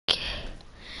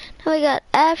Now we got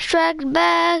abstract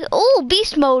back. Oh,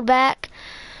 beast mode back.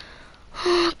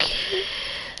 Okay.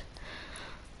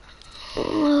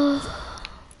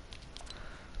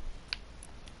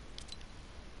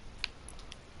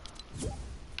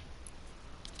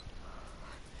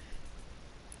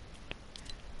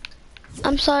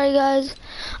 I'm sorry guys,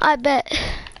 I bet.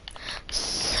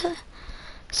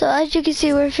 So as you can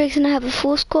see, we're fixing to have a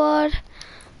full squad.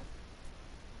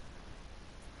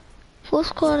 Full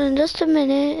squad in just a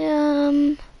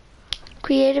minute.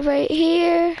 Creative right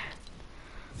here.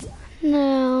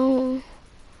 Now,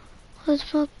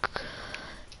 let's look.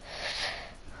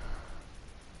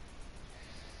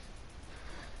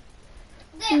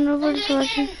 Nobody's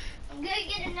watching. I'm gonna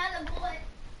get another bullet.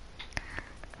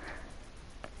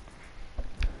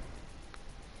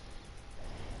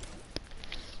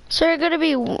 So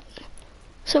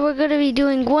we're gonna be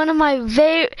doing one of my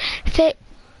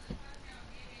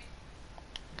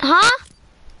Huh?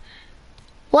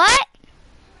 What?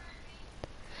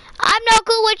 I have no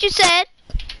clue what you said.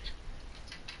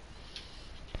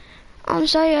 I'm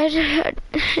sorry, I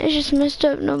just messed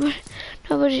up.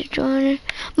 Nobody's joining.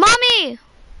 Mommy!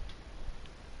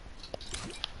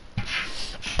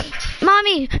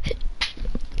 Mommy!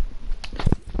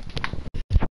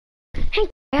 Hey,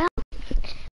 girl.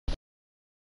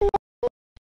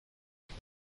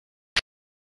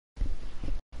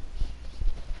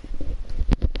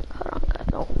 Hold on, guys.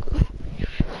 Don't go.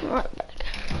 Right back.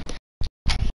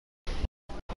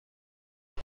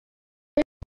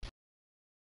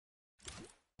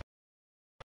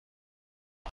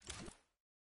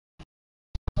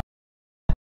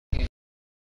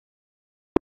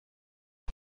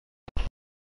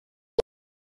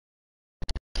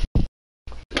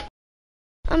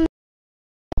 I'm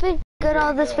been good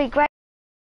all this week, right?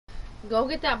 Go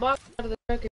get that box out of the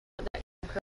truck.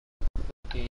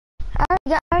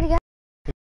 I already got.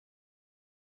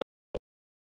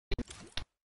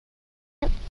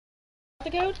 The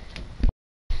code?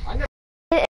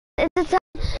 It's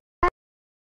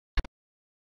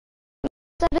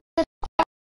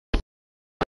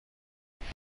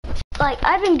like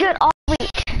I've been good all week.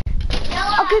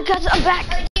 Okay, guys, I'm back.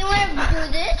 Do you want to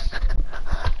do this?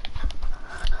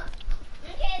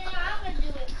 Okay, then I'm gonna do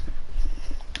it.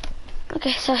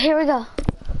 Okay, so here we go.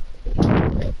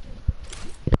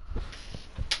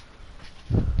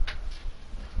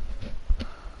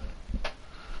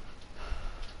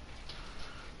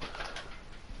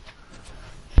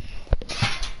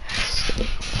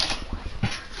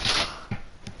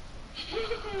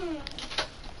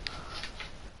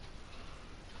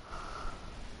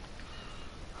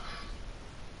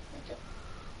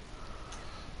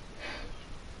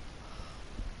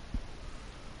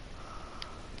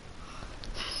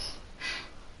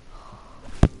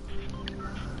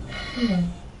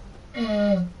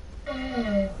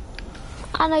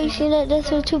 I know you seen that. This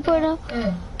was 2.0.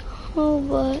 Oh,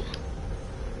 but.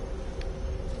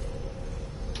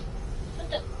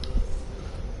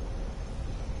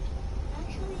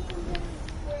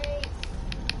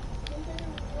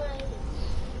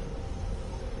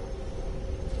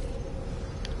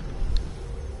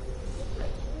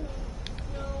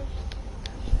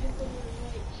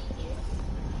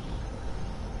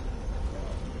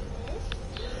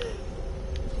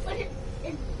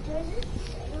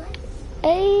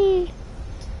 Hey.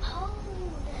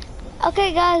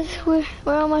 Okay, guys, we're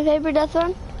on my favorite death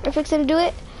run. We're fixing to do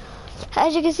it.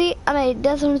 As you can see, I made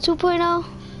death run 2.0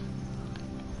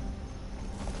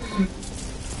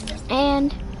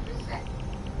 and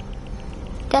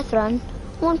death run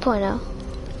 1.0.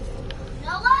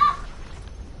 Noah?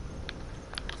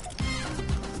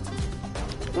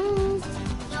 Mm.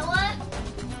 Noah?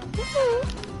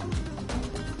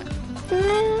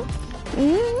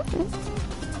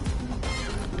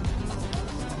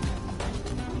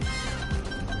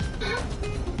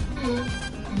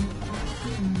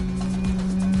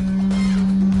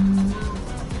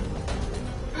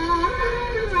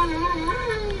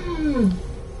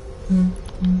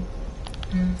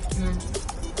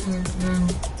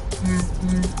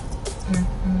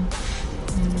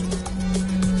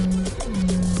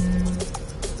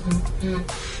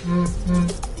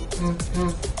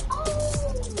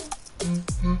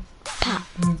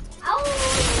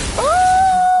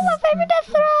 Oh, my favorite death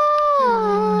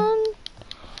run!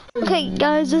 Okay,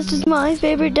 guys, this is my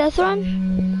favorite death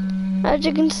run. As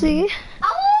you can see,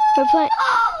 we're playing.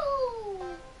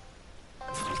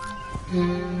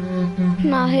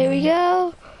 Now here we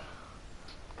go.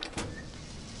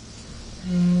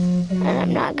 And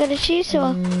I'm not gonna cheat, so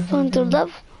I'm going to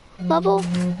level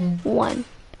 1.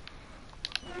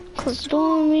 Close the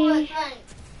door on me.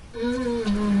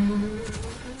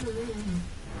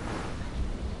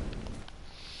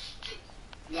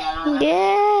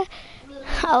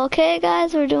 Okay,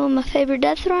 guys, we're doing my favorite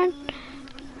death run.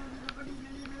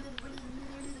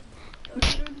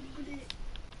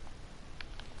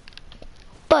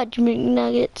 Fudge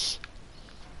McNuggets.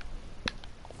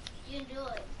 You do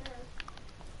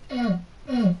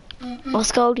it.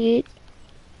 Let's go, dude.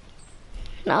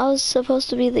 I was supposed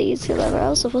to be the easy lever. I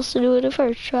was supposed to do it the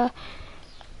first try.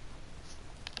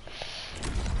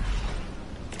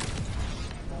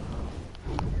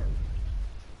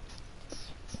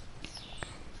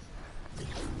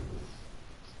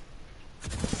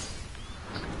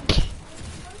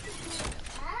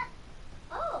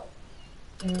 Oh.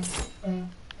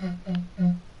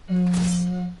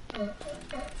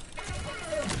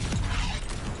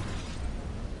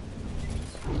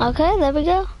 Okay, there we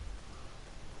go.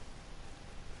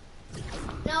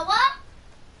 Noah?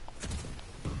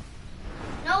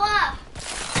 Noah?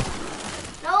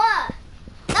 Noah?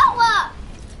 Noah?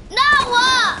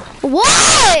 Noah!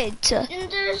 What? Isn't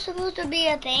there supposed to be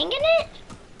a thing in it?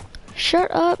 Shut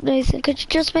up, Nathan, cause you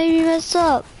just made me mess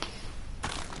up.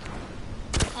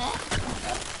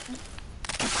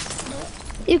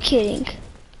 You kidding?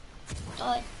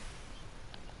 Oh.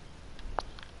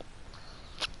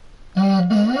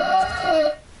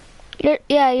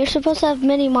 You're supposed to have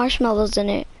mini marshmallows in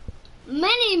it.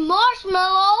 Many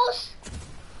marshmallows?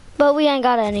 But we ain't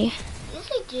got any. Yes,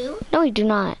 I do. No, we do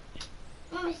not.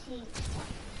 Let me see.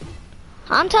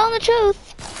 I'm telling the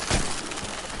truth.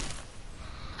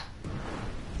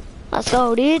 Let's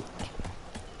go, dude.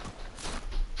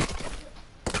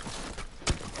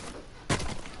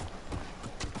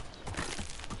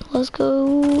 Let's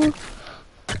go.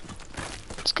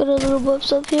 Let's get a little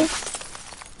butts up here.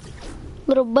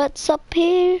 Little butts up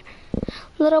here.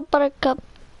 Little buttercup.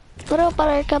 Little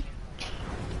buttercup.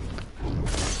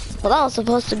 Well, that was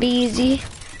supposed to be easy.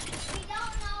 We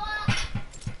don't know what.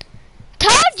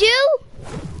 Told you!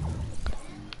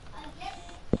 I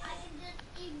can just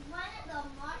eat one of the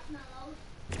marshmallows.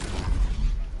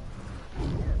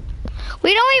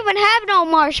 We don't even have no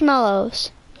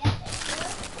marshmallows.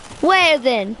 Yes, I Where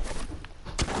then? do.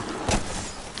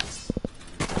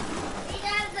 These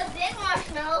are the big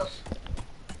marshmallows.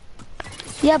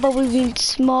 Yeah, but we need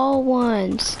small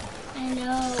ones. I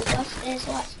know. What's this?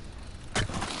 What's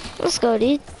Let's go,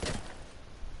 dude.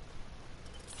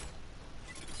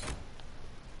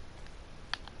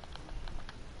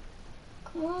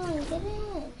 Come on, get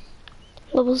in.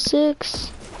 Level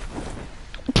 6.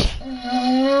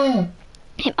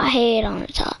 Hit my head on the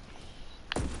top.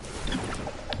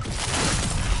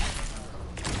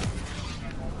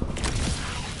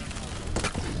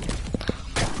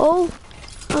 Oh,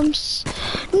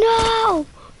 no,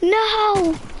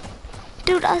 no,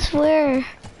 dude, I swear.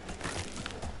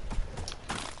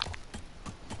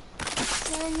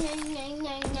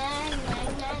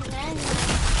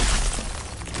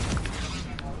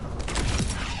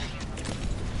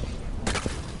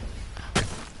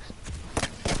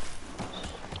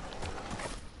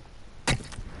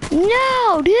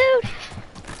 No, dude.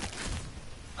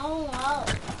 Oh wow.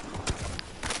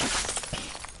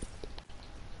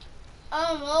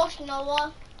 Almost,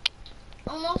 Noah.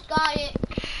 Almost got it.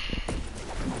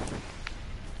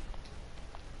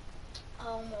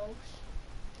 Almost.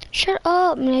 Shut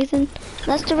up, Nathan.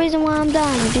 That's the reason why I'm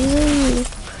dying, dude.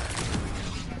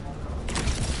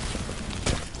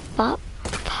 Pop,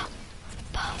 pop,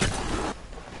 pop,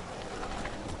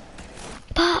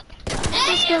 pop.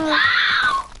 Let's go.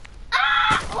 Ow!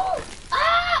 Ah! Oh!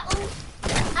 Ah! Oh!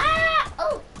 Ah!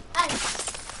 Oh! Ah!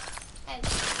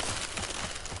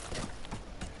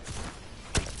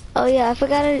 Oh yeah, I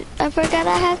forgot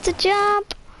I have to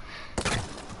jump.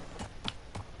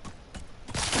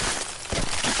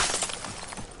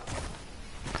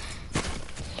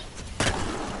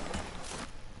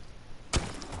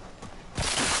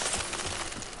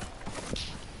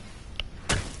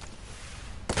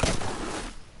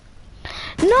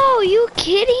 No, you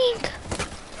kidding?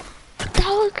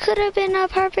 That could have been a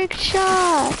perfect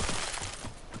shot.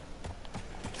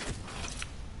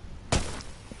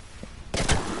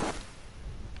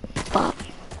 Bop.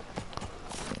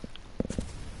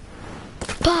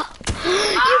 Bop.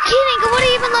 You kidding? It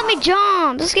wouldn't even let me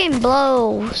jump. This game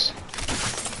blows.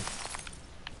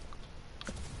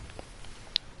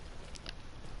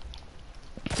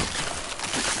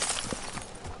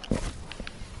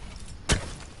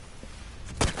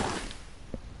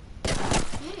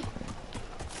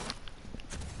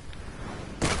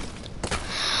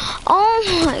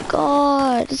 Oh my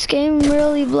god, this game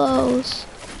really blows.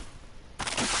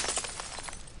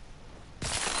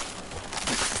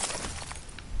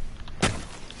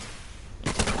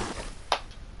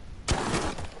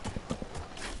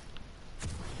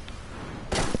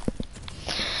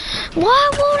 Why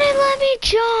won't it let me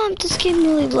jump? This game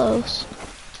really blows.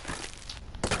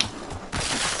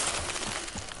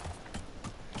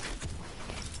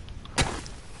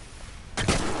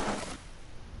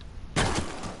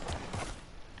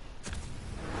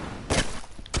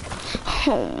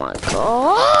 Oh my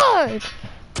god!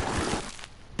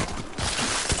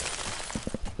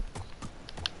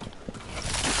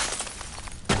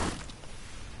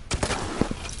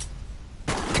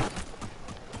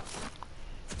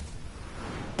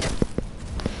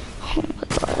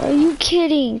 Are you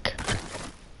kidding?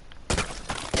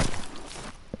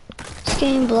 This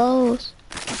game blows.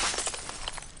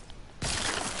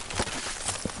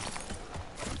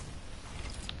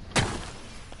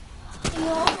 You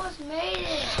almost made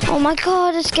it. Oh my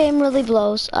god, this game really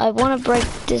blows. I want to break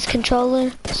this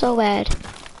controller so bad.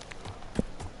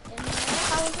 And you know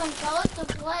how to control it to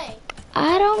play.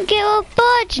 I don't give a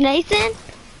fudge, Nathan.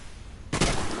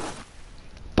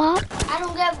 Bob. I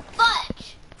don't get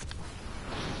fudge.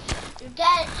 Your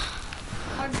dad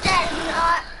is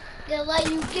not gonna let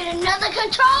you get another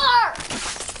controller.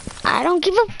 I don't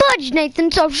give a fudge,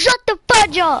 Nathan, so shut the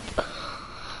fudge up.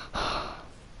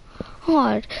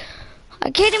 Hard. I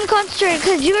can't even concentrate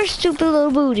because you're a stupid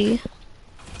little booty.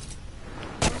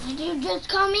 Did you just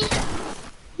call me?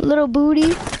 Little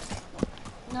booty.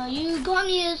 No, you called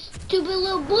me a stupid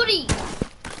little booty.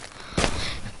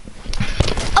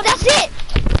 Oh, that's it.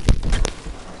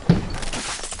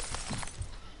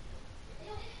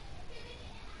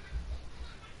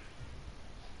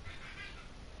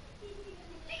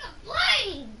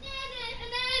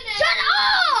 Shut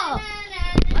up!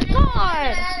 My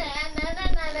God.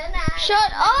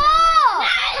 Shut up.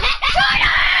 Shut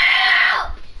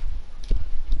up!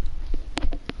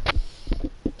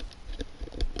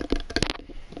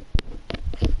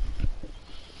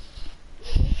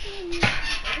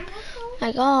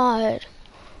 My God.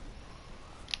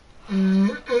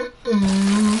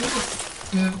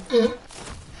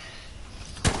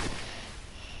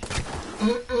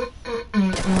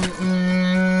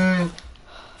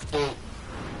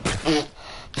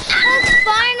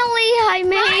 Finally, I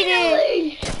made it.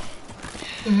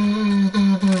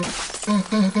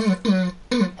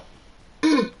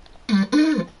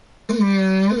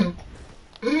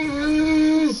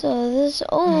 So this,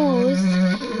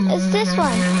 it's this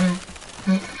one.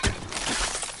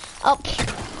 Oh,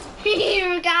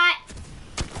 You got.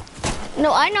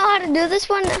 no, I know how to do this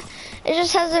one. It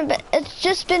just hasn't been, it's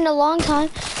just been a long time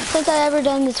since I ever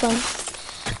done this one.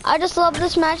 I just love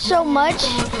this match so much.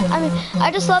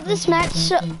 I just love this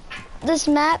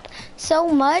map so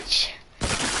much.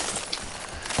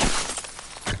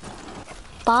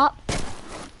 Bop.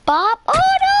 Bop. Oh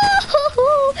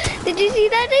no! Did you see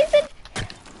that, Nathan?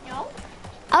 No.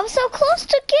 I was so close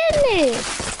to getting it.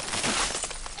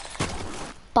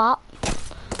 Bop.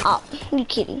 Oh, you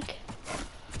kidding.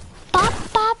 Bop,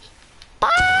 bop,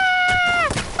 bop.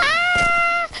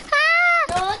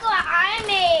 So look what I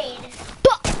made.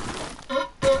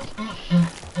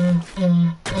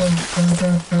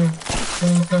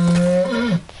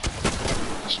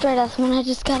 Straight up when I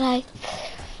just got ice.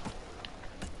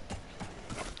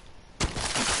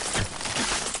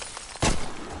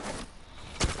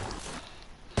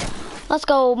 Let's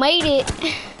go, made it.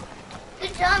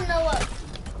 Good job, Noah.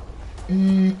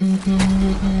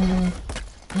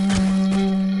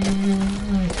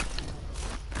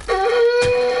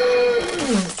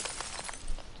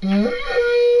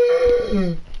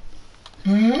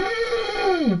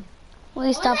 Will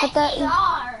you stop at that?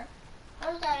 AR?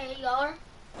 Where's that AR?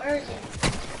 Where is it?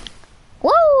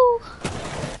 Woo! Oh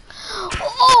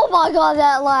my god,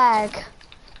 that lag.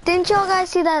 Didn't y'all guys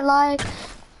see that lag?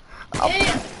 Oh.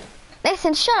 Yeah.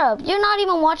 Nathan, shut up. You're not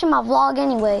even watching my vlog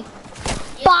anyway.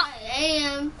 Yeah, Bop. I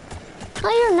am. No,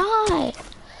 you're not.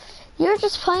 You're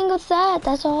just playing with that,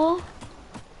 that's all.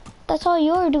 That's all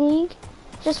you're doing.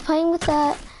 Just playing with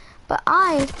that. But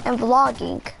I am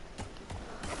vlogging.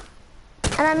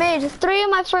 And I made 3 of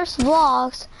my first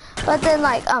vlogs, but then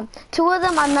like 2 of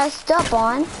them I messed up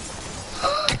on.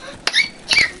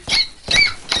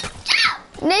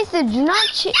 Nathan, do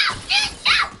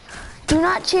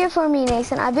not cheer for me,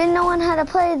 Nathan. I've been knowing how to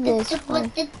play this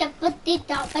one.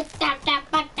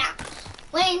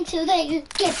 Wait until they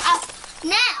get up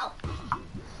now.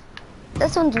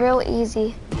 This one's real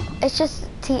easy. It's just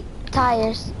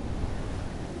tires.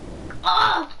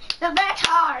 Oh, now that's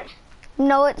hard.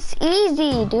 No, it's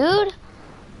easy, dude.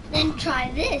 Then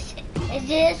try this. Is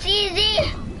this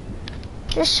easy?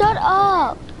 Just shut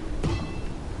up.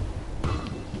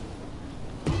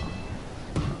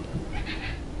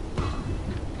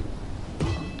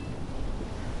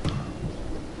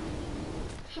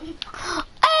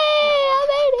 Hey!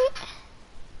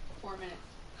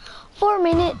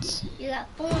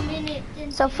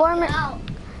 So 4 minutes.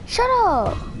 Shut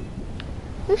up.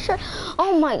 You shut.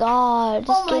 Oh my god.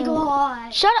 Oh my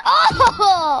god. Shut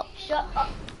up. Shut up.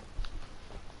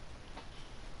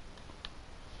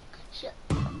 Shut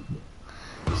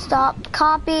Stop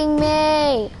copying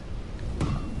me.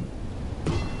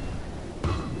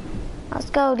 Let's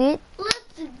go, dude. Let's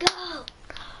go.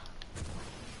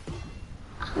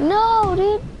 No,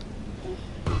 dude.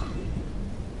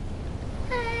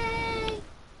 Hey.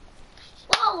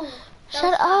 Whoa.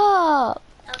 Shut up.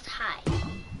 That was high.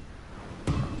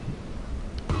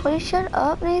 Will you shut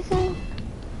up, Nathan?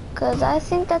 Because I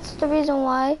think that's the reason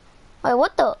why. Wait,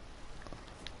 what the?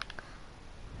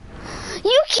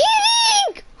 You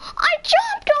kidding? I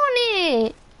jumped on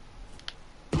it.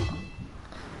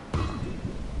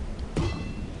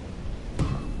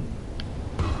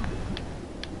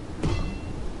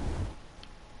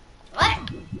 What?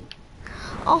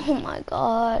 Oh my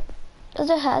god. Does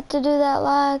it have to do that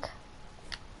lag?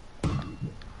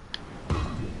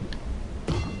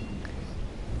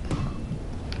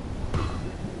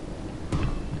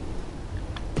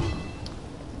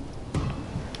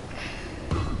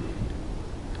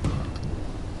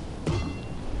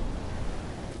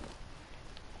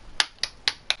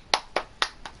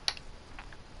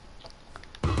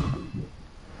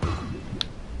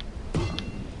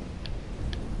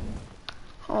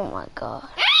 Oh my god.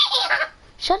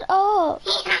 Shut up.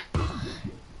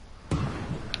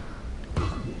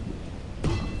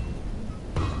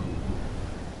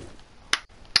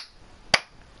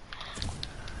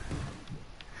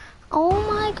 Oh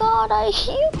my god, are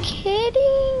you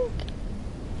kidding?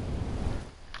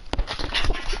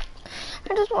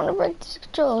 I just want to break this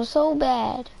controller so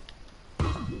bad.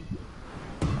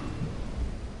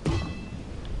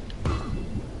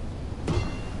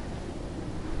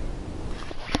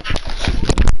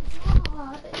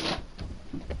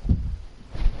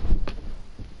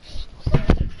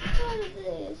 What is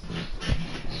this?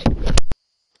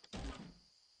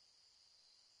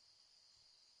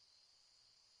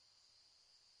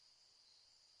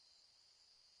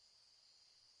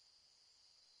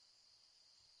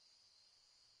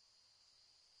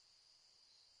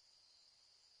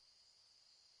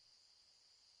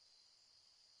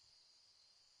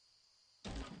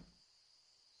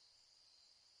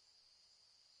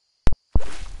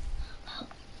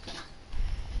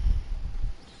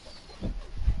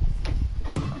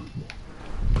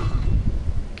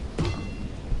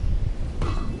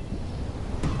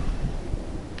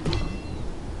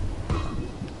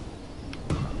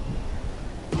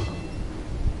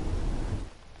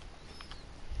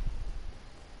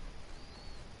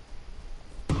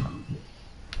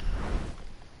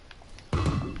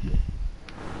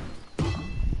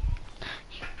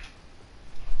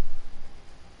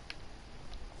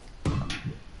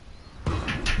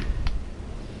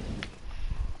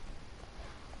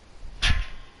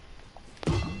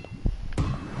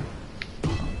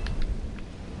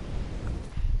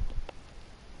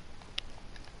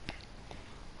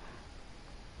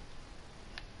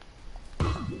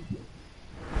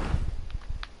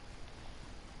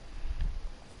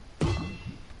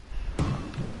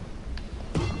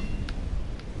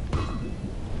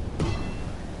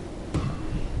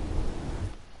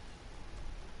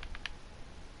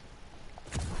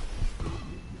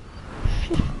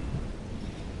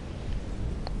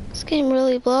 It's getting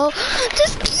really low.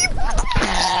 Just keep.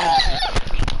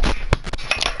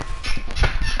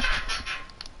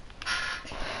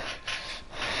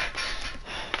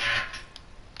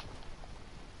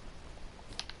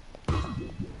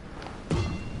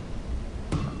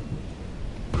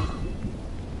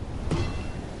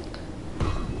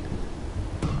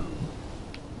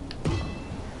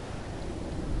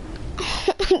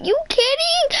 Are you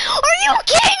kidding? Are you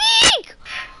kidding?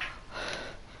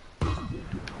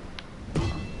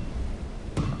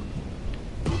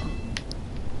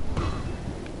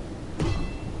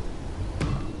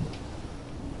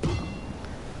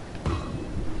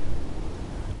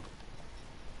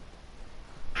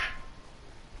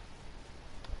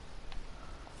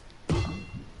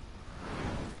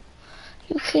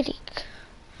 You kidding?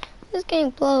 This game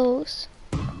blows.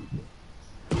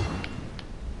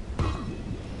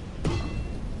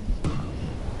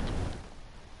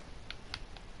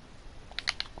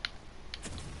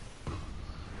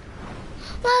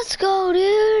 Let's go,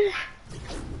 dude.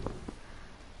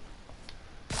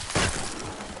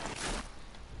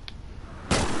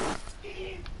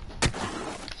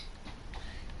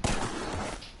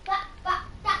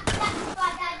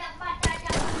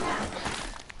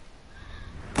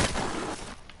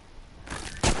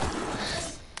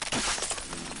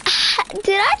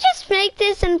 Did I just make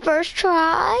this in first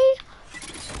try?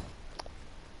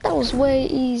 That was way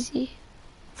easy.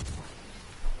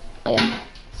 Oh yeah.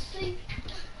 Sleep.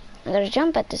 I gotta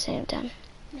jump at the same time.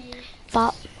 Maybe.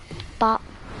 Bop, bop,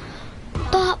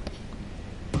 bop,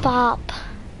 bop,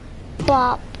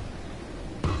 bop,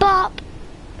 bop.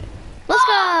 Let's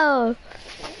go.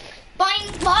 Boing,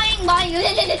 boing,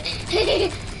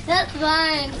 boing. That's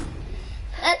fun.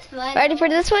 That's fun. Ready for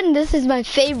this one? This is my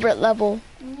favorite level.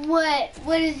 What?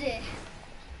 What is it?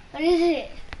 What is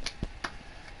it?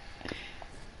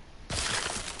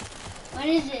 What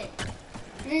is it?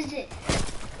 What is it?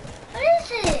 What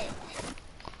is it?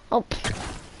 Oh,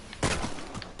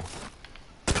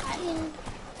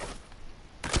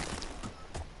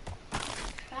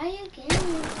 Try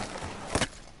again.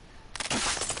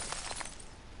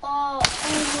 Oh,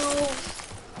 almost.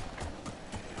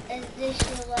 Is this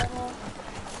your level?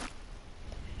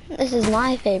 this is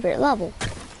my favorite level.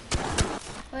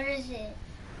 What is it?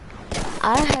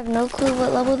 I have no clue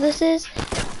what level this is.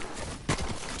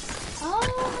 Oh,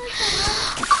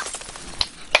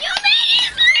 you made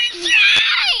it first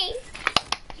try!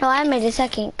 No, I made a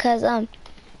second, cause I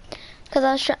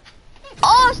was trying.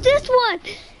 Oh, it's this one.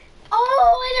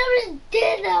 Oh, I never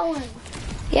did that one.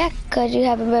 Yeah, cause you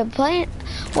haven't been playing.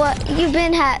 Well, you've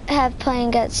been have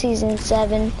playing at season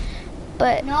 7,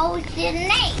 but No, it's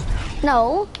season 8.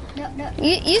 no, No.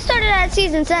 you started at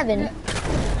season 7.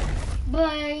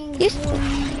 Bang. You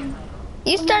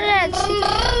started at.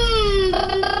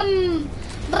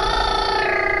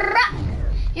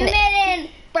 You made it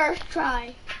first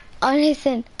try. Oh,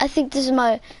 Nathan, I think this is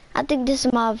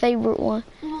my favorite one.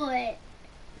 What?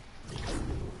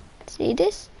 See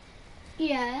this?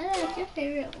 Yeah, that's your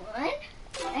favorite one.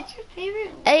 That's your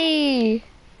favorite one. Hey,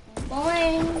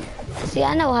 Boing. see,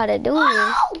 I know how to do this.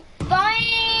 Oh!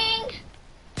 Boing!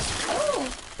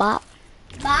 Oh. Bop.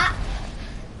 Bop.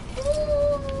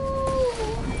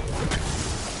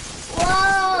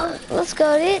 Whoa! Let's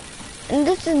go, dude. And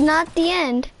this is not the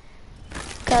end.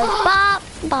 Cause bop,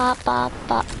 bop, bop,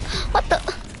 bop. What the?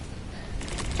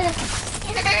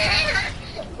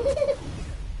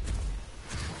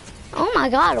 Oh my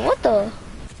God! What the?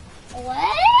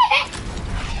 What?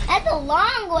 That's a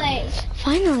long way.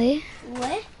 Finally,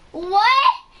 What?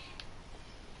 What?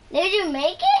 Did you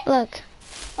make it? look.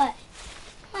 What?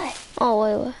 What? Oh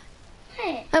wait, what?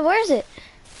 What? Wait, where is it?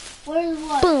 Where's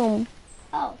what? Boom.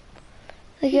 Oh.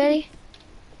 Look, you ready?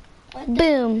 What the?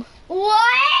 Boom.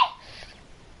 What?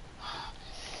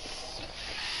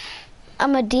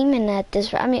 I'm a demon at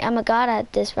this. I mean, I'm a god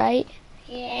at this, right?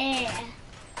 Yeah.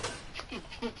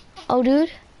 Oh,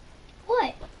 dude.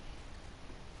 What?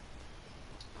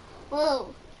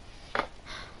 Whoa.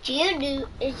 Geodude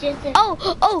is just a...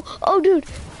 Oh, dude.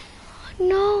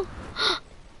 No.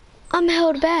 I'm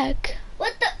held back.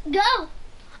 What the? Go.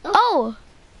 Oh.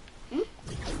 Hmm?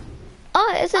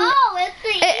 Oh, it's Oh, it's the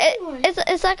easy one.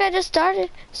 it's like I just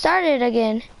started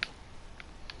again.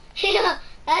 Yeah,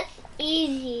 that's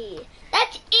easy.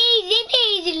 That's easy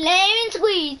peasy, lemon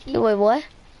squeezy. Wait, what?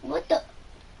 What the?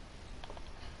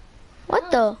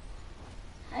 What the?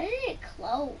 How did it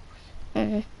close?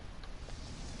 Mm-hmm.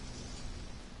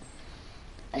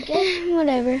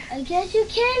 Whatever. I guess you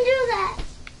can do that.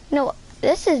 No,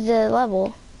 this is the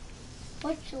level.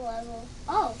 Which level?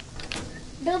 Oh.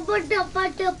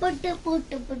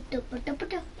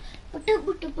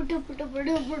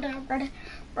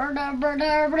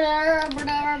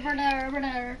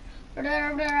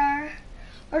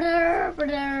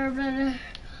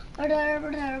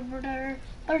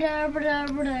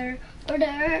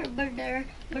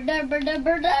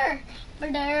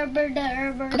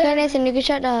 Okay, Nathan, you can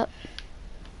shut up.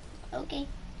 Okay.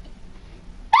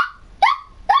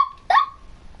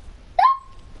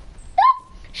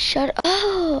 Shut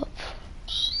up.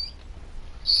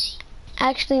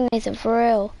 Actually, Nathan, for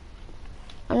real.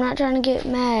 I'm not trying to get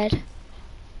mad.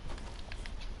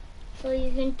 So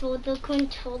you control the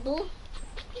controller?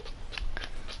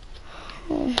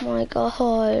 Oh my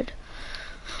God.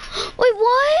 Wait,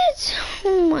 what?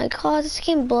 Oh my God, this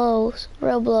game blows.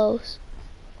 Real blows.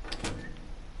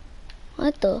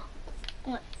 What the?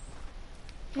 What?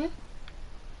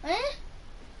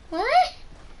 What?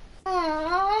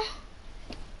 Aww.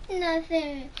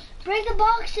 Nothing. Break the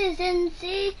boxes and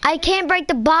see. I can't break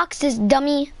the boxes,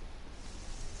 dummy.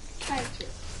 Try to.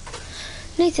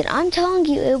 Nathan, I'm telling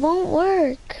you, it won't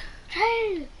work.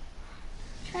 Try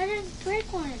to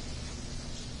break one.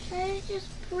 Try to just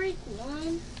break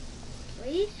one.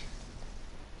 Please?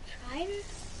 Try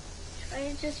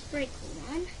to just break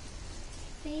one.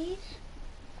 Please?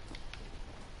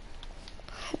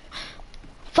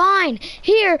 Fine.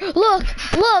 Here, look.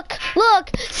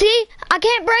 See? I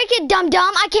can't break it,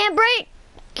 dum-dum. I can't break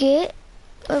it.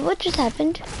 What just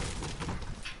happened?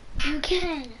 You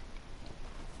can.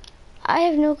 I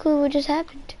have no clue what just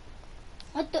happened.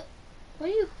 What are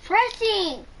you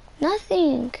pressing?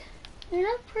 Nothing. You're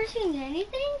not pressing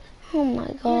anything? Oh my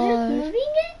You're just god. moving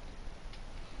it?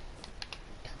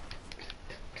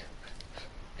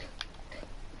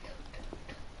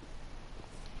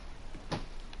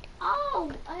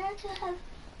 Oh, I have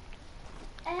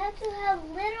to have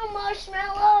little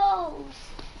marshmallows.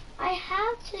 I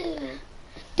have to.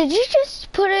 Did you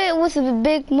just put it with the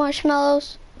big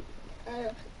marshmallows?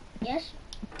 Yes.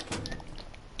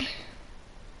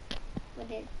 I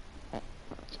did.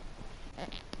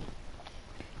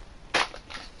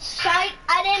 Sight,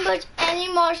 I didn't put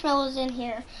any marshmallows in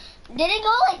here. Did it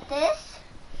go like this?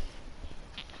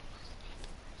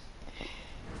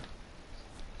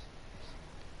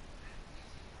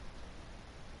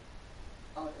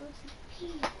 Oh, it looks like a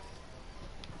pea.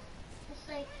 It's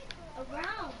like a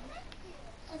round.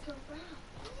 It's like a round.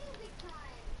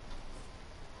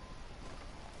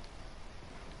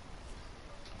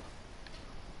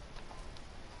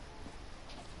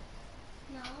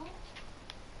 No.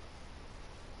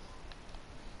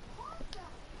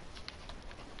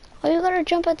 Oh, you gotta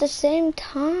jump at the same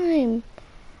time.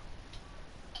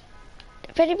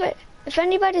 If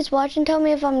anybody's watching, tell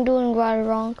me if I'm doing right or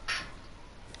wrong.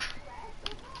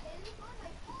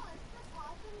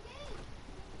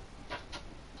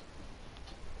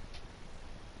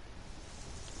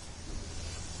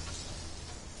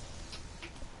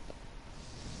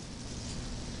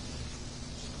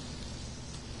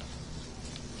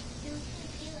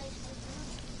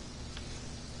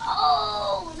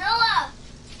 Oh, Noah!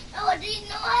 Noah, do you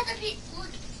know how to be?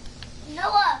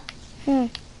 Noah, do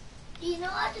you know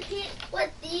how to pee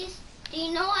with these? Do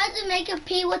you know how to make a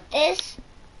pee with this?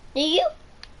 Do you?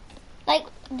 Like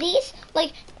these?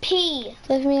 Like pee.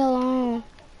 Leave me alone.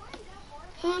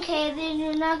 Okay, then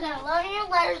you're not gonna learn your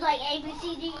letters like A, B,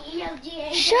 C, D, E, F, G,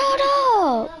 H. Shut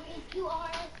up!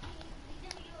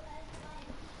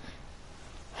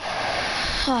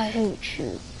 I hate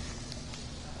you.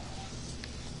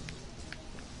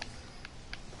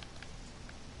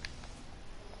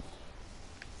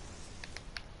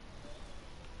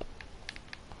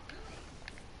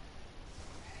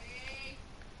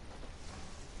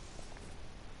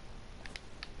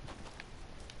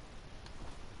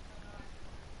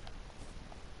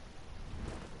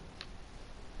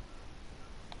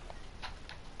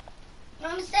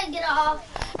 Mom said get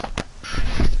off.